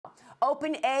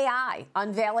OpenAI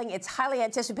unveiling its highly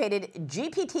anticipated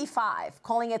GPT-5,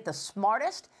 calling it the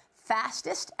smartest,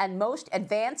 fastest, and most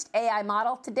advanced AI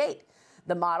model to date.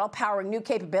 The model powering new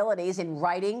capabilities in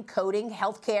writing, coding,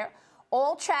 healthcare.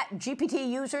 All ChatGPT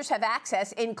users have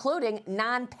access, including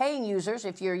non-paying users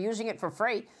if you're using it for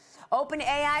free.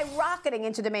 OpenAI rocketing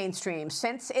into the mainstream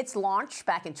since its launch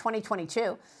back in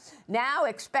 2022. Now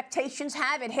expectations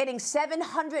have it hitting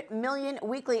 700 million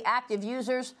weekly active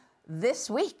users this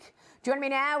week. Joining me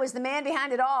now is the man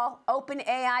behind it all,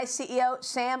 OpenAI CEO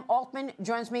Sam Altman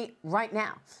joins me right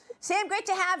now. Sam, great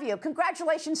to have you.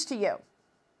 Congratulations to you.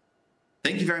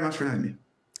 Thank you very much for having me.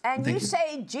 And you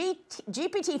say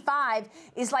GPT-5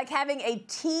 is like having a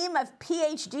team of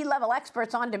PhD-level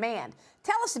experts on demand.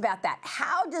 Tell us about that.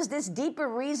 How does this deeper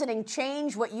reasoning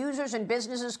change what users and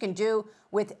businesses can do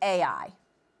with AI?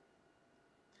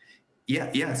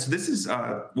 Yeah. So this is,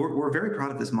 we're very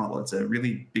proud of this model. It's a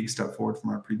really big step forward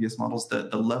from our previous models. The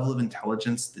level of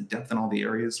intelligence, the depth in all the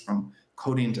areas from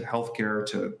coding to healthcare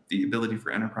to the ability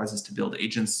for enterprises to build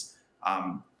agents,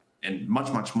 and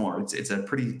much, much more. It's a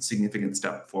pretty significant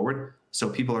step forward. So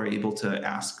people are able to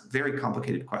ask very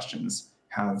complicated questions,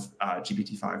 have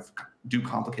GPT-5 do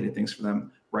complicated things for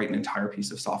them, write an entire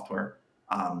piece of software,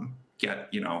 get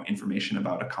information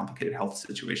about a complicated health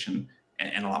situation,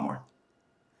 and a lot more.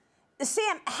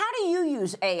 Sam, how do you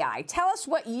use AI? Tell us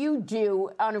what you do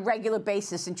on a regular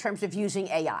basis in terms of using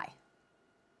AI.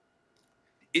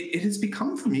 It has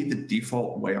become, for me, the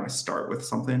default way I start with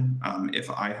something. If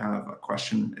I have a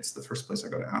question, it's the first place I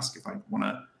go to ask. If I want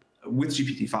to, with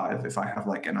GPT-5, if I have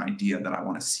like an idea that I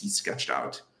want to see sketched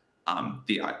out,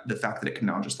 the fact that it can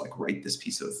now just like write this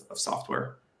piece of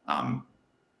software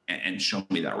and show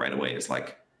me that right away is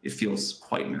like, it feels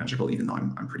quite magical, even though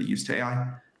I'm pretty used to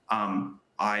AI.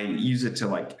 I use it to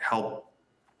like help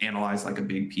analyze like a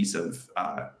big piece of,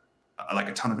 like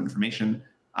a ton of information,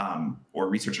 or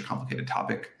research a complicated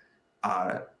topic.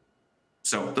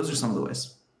 So those are some of the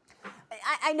ways.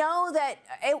 I know that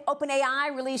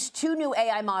OpenAI released 2 new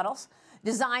AI models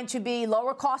designed to be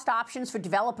lower cost options for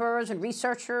developers and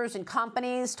researchers and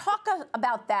companies. Talk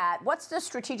about that. What's the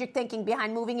strategic thinking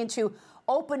behind moving into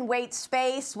open weight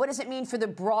space? What does it mean for the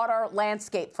broader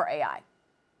landscape for AI?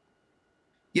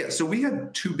 Yeah, so we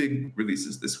had 2 big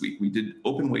releases this week. We did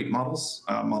open weight models,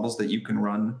 models that you can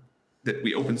run, that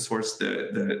we open source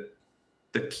the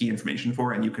key information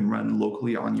for, and you can run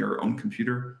locally on your own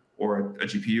computer or a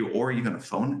GPU or even a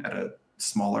phone at a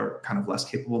smaller, kind of less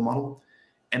capable model.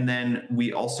 And then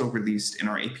we also released in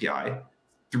our API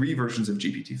 3 versions of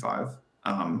GPT-5,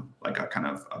 like a kind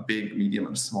of a big, medium,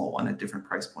 and a small one at different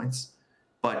price points.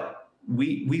 But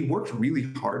we worked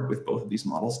really hard with both of these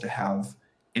models to have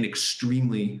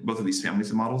both of these families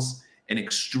of models, an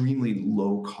extremely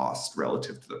low cost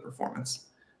relative to the performance.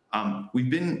 We've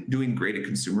been doing great at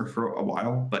consumer for a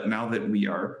while, but now that we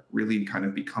are really kind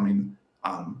of becoming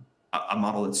a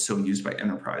model that's so used by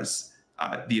enterprise,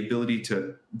 the ability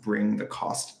to bring the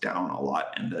cost down a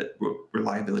lot and the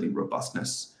reliability,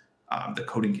 robustness, the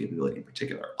coding capability in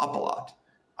particular up a lot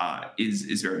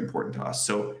is very important to us.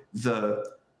 So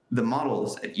the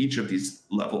models at each of these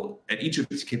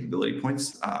capability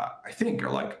points, I think, are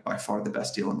like by far the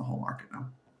best deal in the whole market now.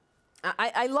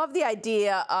 I love the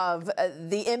idea of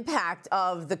the impact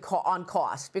of on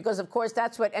cost, because, of course,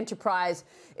 that's what enterprise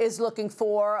is looking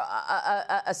for,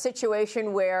 a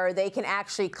situation where they can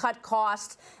actually cut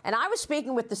costs. And I was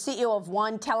speaking with the CEO of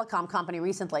one telecom company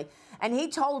recently, and he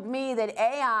told me that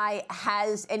AI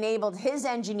has enabled his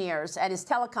engineers at his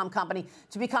telecom company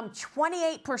to become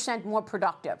 28% more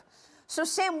productive. So,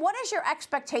 Sam, what is your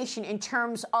expectation in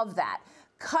terms of that?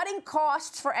 Cutting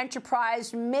costs for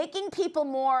enterprise, making people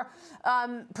more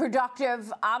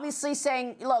productive, obviously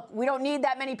saying, look, we don't need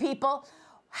that many people.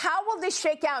 How will this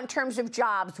shake out in terms of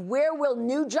jobs? Where will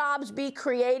new jobs be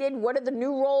created? What are the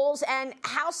new roles? And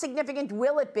how significant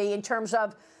will it be in terms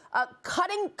of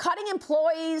cutting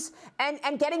employees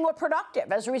and getting more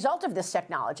productive as a result of this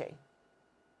technology?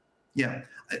 Yeah.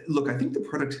 Look, I think the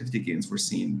productivity gains we're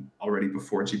seeing already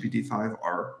before GPT-5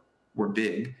 were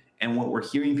big. And what we're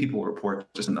hearing people report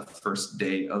just in the first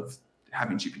day of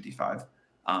having GPT-5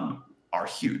 are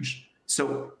huge.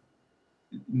 So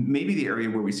maybe the area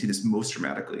where we see this most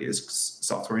dramatically is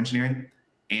software engineering.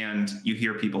 And you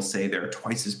hear people say they're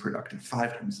twice as productive,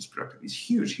 5 times as productive, these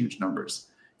huge, huge numbers.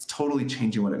 It's totally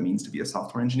changing what it means to be a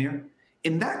software engineer.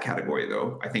 In that category,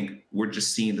 though, I think we're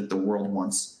just seeing that the world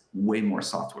wants way more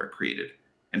software created.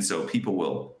 And so people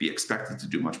will be expected to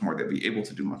do much more. They'll be able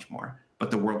to do much more. But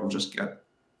the world will just get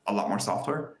a lot more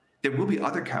software. There will be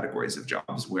other categories of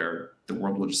jobs where the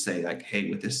world will just say, like,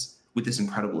 hey, with this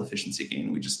incredible efficiency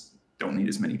gain, we just don't need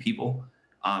as many people.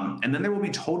 And then there will be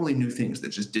totally new things that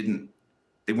just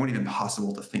they weren't even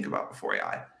possible to think about before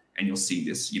AI. And you'll see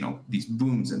this, these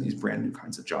booms in these brand new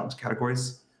kinds of jobs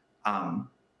categories.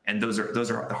 And those are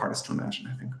the hardest to imagine,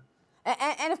 I think.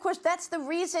 And of course, that's the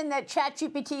reason that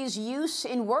ChatGPT's use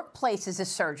in workplaces is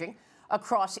surging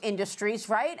across industries,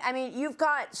 right? I mean, you've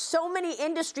got so many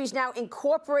industries now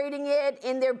incorporating it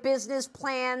in their business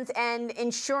plans and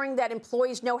ensuring that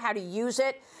employees know how to use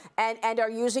it and are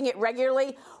using it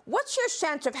regularly. What's your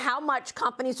sense of how much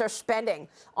companies are spending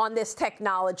on this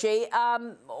technology?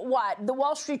 The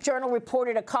Wall Street Journal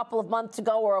reported a couple of months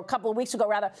ago, or a couple of weeks ago,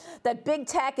 rather, that big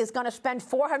tech is going to spend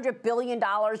 $400 billion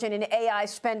in an AI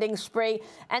spending spree.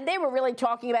 And they were really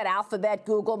talking about Alphabet,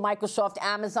 Google, Microsoft,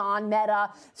 Amazon, Meta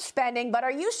spending. But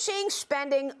are you seeing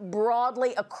spending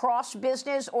broadly across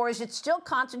business, or is it still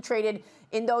concentrated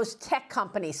in those tech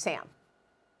companies, Sam?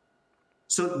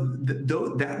 So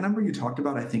that number you talked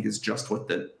about, I think, is just what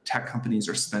the tech companies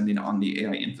are spending on the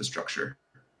AI infrastructure,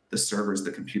 the servers,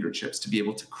 the computer chips, to be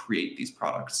able to create these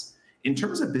products. In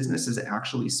terms of businesses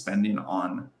actually spending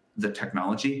on the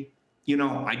technology,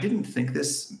 I didn't think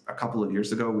this a couple of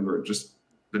years ago.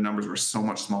 The numbers were so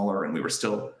much smaller, and we were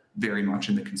still very much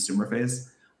in the consumer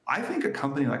phase. I think a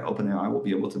company like OpenAI will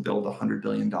be able to build a $100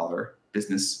 billion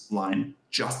business line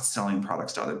just selling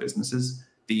products to other businesses.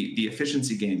 The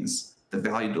efficiency gains, the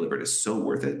value delivered is so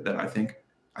worth it that I think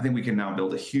we can now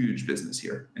build a huge business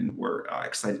here, and we're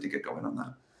excited to get going on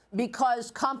that.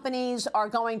 Because companies are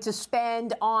going to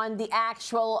spend on the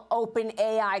actual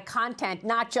OpenAI content,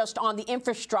 not just on the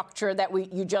infrastructure that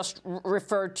you just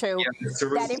referred to. Yeah,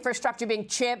 that infrastructure being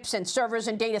chips and servers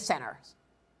and data centers.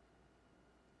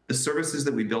 The services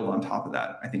that we build on top of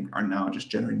that, I think, are now just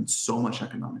generating so much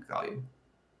economic value.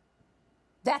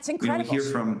 That's incredible. We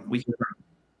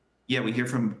hear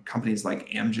from companies like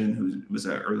Amgen, who was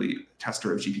an early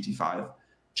tester of GPT-5,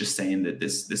 just saying that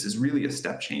this is really a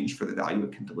step change for the value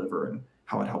it can deliver and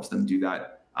how it helps them do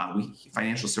that.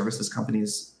 Financial services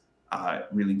companies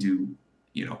really do,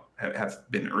 have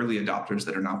been early adopters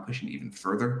that are now pushing even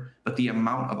further. But the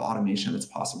amount of automation that's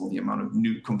possible, the amount of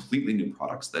completely new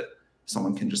products that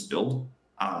someone can just build,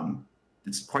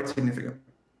 it's quite significant.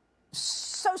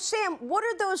 So, Sam, what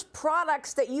are those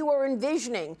products that you are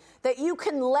envisioning that you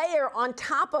can layer on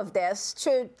top of this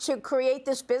to create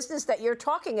this business that you're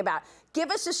talking about? Give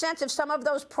us a sense of some of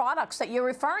those products that you're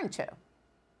referring to.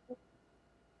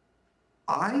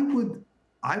 I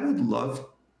would love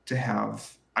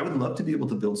to be able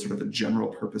to build sort of a general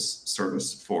purpose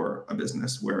service for a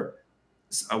business where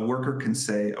a worker can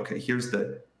say, okay, here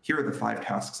are the 5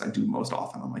 tasks I do most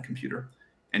often on my computer,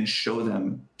 and show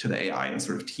them to the AI and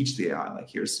sort of teach the AI, like,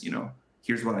 here's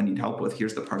what I need help with.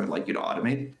 Here's the part I'd like you to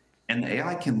automate. And the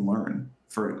AI can learn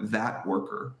for that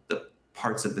worker the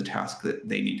parts of the task that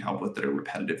they need help with that are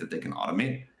repetitive that they can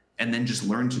automate, and then just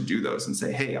learn to do those and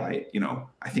say, hey, I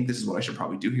think this is what I should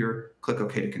probably do here. Click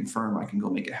OK to confirm. I can go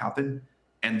make it happen.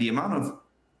 And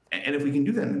if we can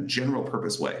do that in a general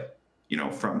purpose way,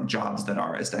 from jobs that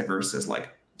are as diverse as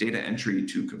like data entry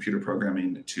to computer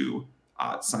programming to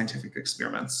scientific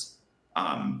experiments,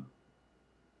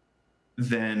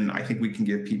 then I think we can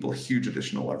give people huge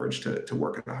additional leverage to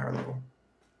work at a higher level.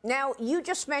 Now, you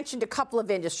just mentioned a couple of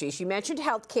industries. You mentioned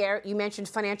healthcare, you mentioned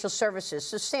financial services.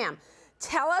 So, Sam,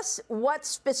 tell us what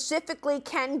specifically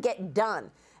can get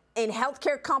done in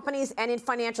healthcare companies and in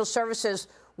financial services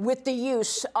with the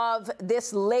use of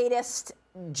this latest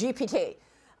GPT-5.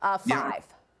 Yeah.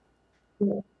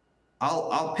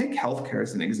 I'll pick healthcare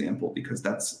as an example because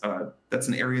that's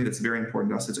an area that's very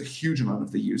important to us. It's a huge amount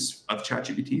of the use of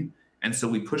ChatGPT, and so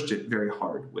we pushed it very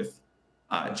hard with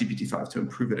GPT-5 to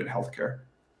improve it at healthcare.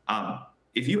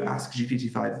 If you ask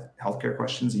GPT-5 healthcare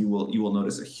questions, you will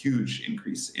notice a huge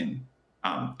increase in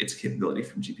its capability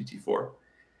from GPT-4.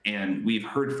 And we've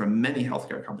heard from many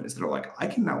healthcare companies that are like, I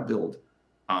can now build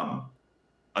a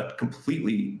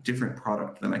completely different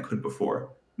product than I could before,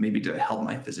 maybe to help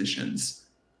my physicians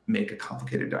make a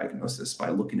complicated diagnosis by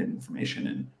looking at information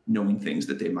and knowing things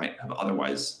that they might have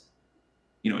otherwise,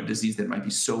 a disease that might be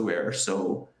so rare,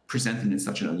 so presented in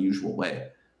such an unusual way.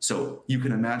 So you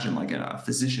can imagine like a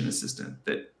physician assistant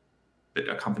that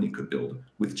a company could build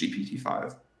with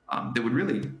GPT-5 that would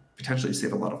really potentially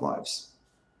save a lot of lives.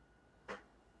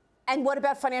 And what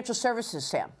about financial services,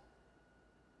 Sam?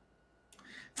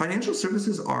 Financial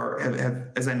services have,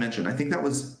 as I mentioned, I think that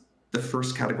was the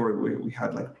first category where we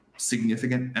had like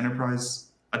significant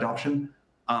enterprise adoption.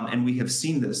 And we have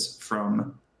seen this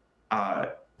from,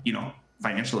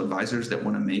 financial advisors that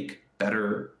want to make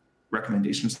better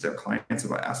recommendations to their clients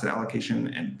about asset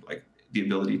allocation and like the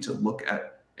ability to look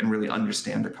at and really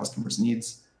understand a customer's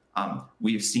needs.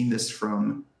 We've seen this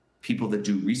from people that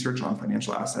do research on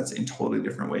financial assets in totally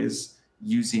different ways,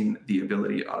 using the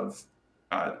ability of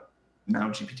now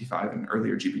GPT-5 and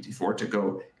earlier GPT-4 to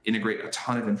go integrate a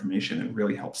ton of information and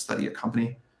really help study a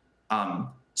company.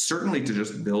 Certainly to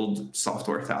just build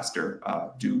software faster,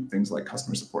 do things like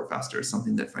customer support faster is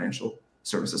something that financial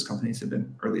services companies have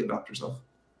been early adopters of.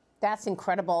 That's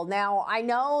incredible. Now, I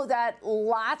know that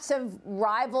lots of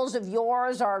rivals of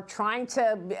yours are trying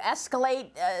to escalate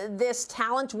this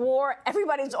talent war.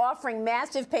 Everybody's offering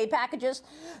massive pay packages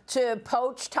to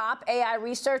poach top AI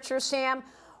researchers, Sam.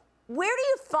 Where do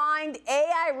you find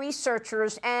AI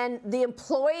researchers and the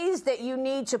employees that you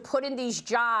need to put in these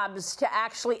jobs to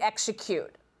actually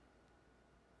execute?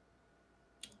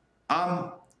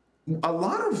 A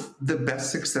lot of the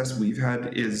best success we've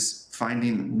had is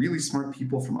finding really smart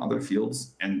people from other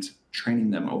fields and training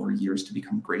them over years to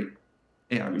become great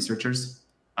AI researchers.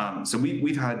 So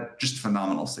we've had just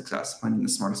phenomenal success finding the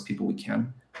smartest people we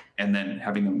can and then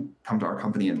having them come to our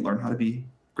company and learn how to be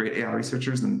great AI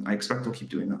researchers. And I expect we'll keep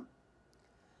doing that.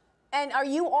 And are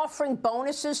you offering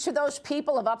bonuses to those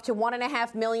people of up to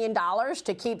 $1.5 million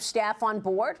to keep staff on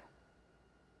board?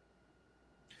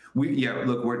 Yeah,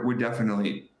 look, we're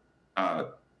definitely,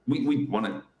 we want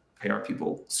to pay our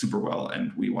people super well,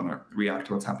 and we want to react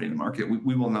to what's happening in the market.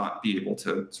 We will not be able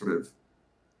to sort of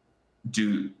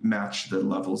match the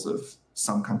levels of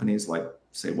some companies, like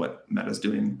say what Meta's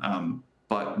doing,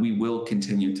 but we will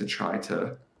continue to try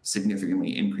to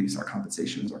significantly increase our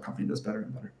compensation as our company does better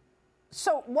and better.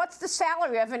 So what's the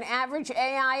salary of an average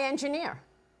AI engineer?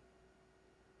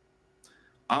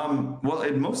 Well,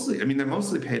 they're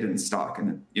mostly paid in stock,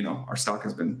 and our stock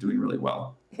has been doing really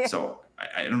well. Yeah. So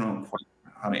I don't know quite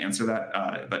how to answer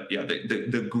that, but yeah,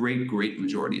 the great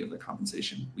majority of the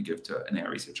compensation we give to an AI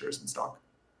researcher is in stock.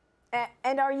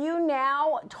 And are you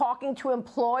now talking to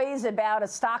employees about a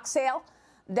stock sale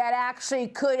that actually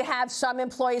could have some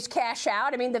employees cash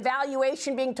out? I mean, the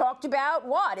valuation being talked about,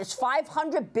 is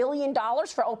 $500 billion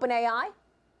for OpenAI?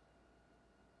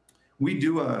 We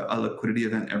do a liquidity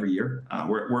event every year.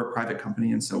 We're a private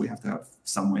company, and so we have to have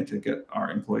some way to get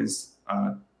our employees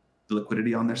the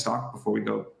liquidity on their stock before we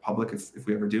go public, if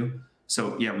we ever do.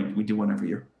 So yeah, we do one every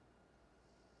year.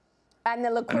 And the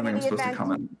liquidity I don't think I'm supposed event, to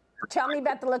comment. tell me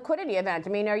about the liquidity event. I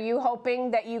mean, are you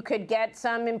hoping that you could get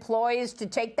some employees to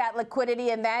take that liquidity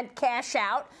event, cash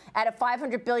out at a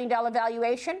 $500 billion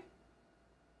valuation?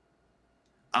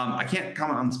 I can't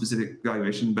comment on the specific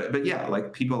valuation, but yeah,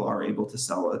 like people are able to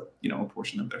sell a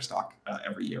portion of their stock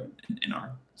every year in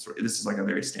our sort. This is like a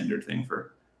very standard thing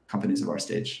for companies of our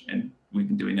stage, and we've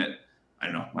been doing it, I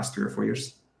don't know, last 3 or 4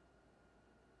 years.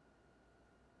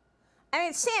 I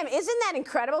mean, Sam, isn't that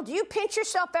incredible? Do you pinch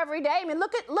yourself every day? I mean,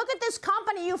 look at this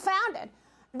company you founded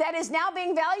that is now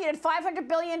being valued at $500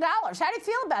 billion. How do you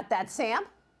feel about that, Sam?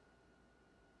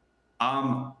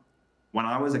 When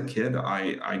I was a kid,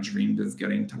 I dreamed of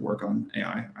getting to work on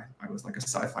AI. I was like a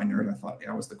sci-fi nerd. I thought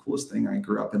AI was the coolest thing. I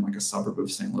grew up in like a suburb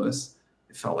of St. Louis.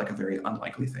 It felt like a very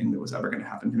unlikely thing that was ever going to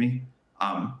happen to me.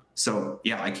 So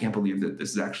yeah, I can't believe that this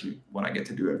is actually what I get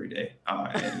to do every day.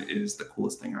 And it is the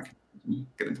coolest thing I can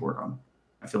get into work on.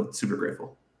 I feel super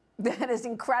grateful. That is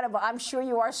incredible. I'm sure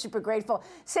you are super grateful.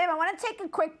 Sam, I want to take a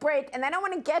quick break, and then I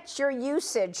want to get your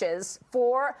usages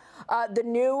for the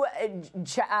new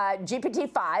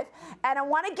GPT-5. And I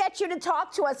want to get you to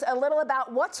talk to us a little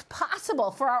about what's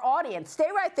possible for our audience. Stay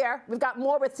right there. We've got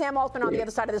more with Sam Altman on the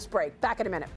other side of this break. Back in a minute.